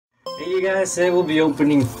Hey you guys, today we'll be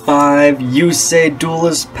opening 5 Yusei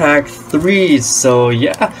Duelist Pack 3. So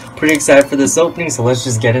yeah, pretty excited for this opening, so let's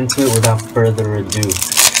just get into it without further ado.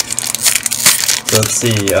 So let's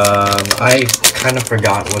see, I kind of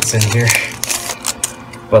forgot what's in here.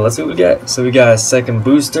 But let's see what we get. So we got a second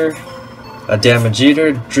booster, a Damage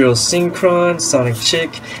Eater, Drill Synchron, Sonic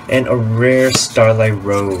Chick, and a rare Starlight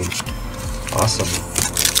Road. Awesome.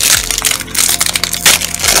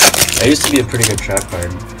 That used to be a pretty good trap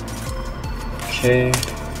card. Okay,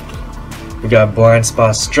 we got Blind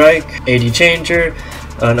Spot Strike, AD Changer,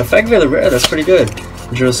 an Effect Veiler rare, that's pretty good.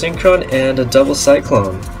 Drill Synchron, and a double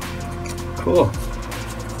Cyclone. Cool.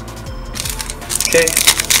 Okay.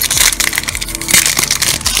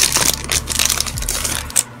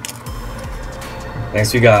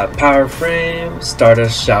 Next we got Power Frame,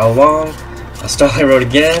 Stardust Xiaolong, a Starlight Road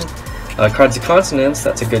again, Cards of Consonance,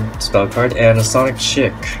 that's a good spell card, and a Sonic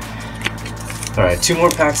Chick. Alright, 2 more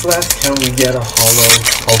packs left. Can we get a holo,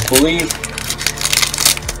 hopefully?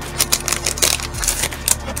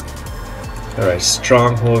 Alright,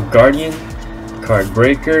 Stronghold Guardian, Card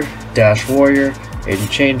Breaker, Dash Warrior, AD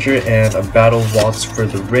Changer, and a Battle Waltz for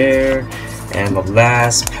the rare. And the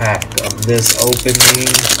last pack of this opening.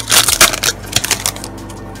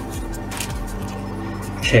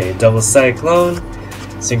 Okay, Double Cyclone,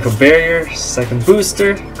 Synchro Barrier, second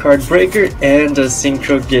booster, Card Breaker, and a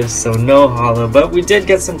Synchro Gift, so no holo, but we did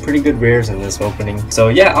get some pretty good rares in this opening. So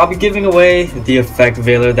yeah, I'll be giving away the Effect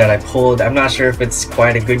Veiler that I pulled. I'm not sure if it's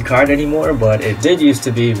quite a good card anymore, but it did used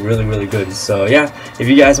to be really good. So yeah, if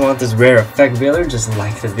you guys want this rare Effect Veiler, just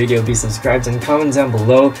like the video, be subscribed, and comment down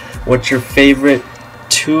below what your favorite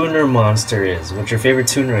tuner monster is, what your favorite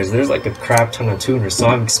tuner is. There's like a crap ton of tuners, so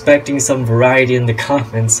I'm expecting some variety in the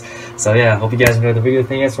comments. So yeah, hope you guys enjoyed the video.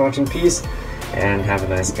 Thank you guys for watching. Peace and have a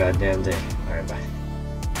nice goddamn day.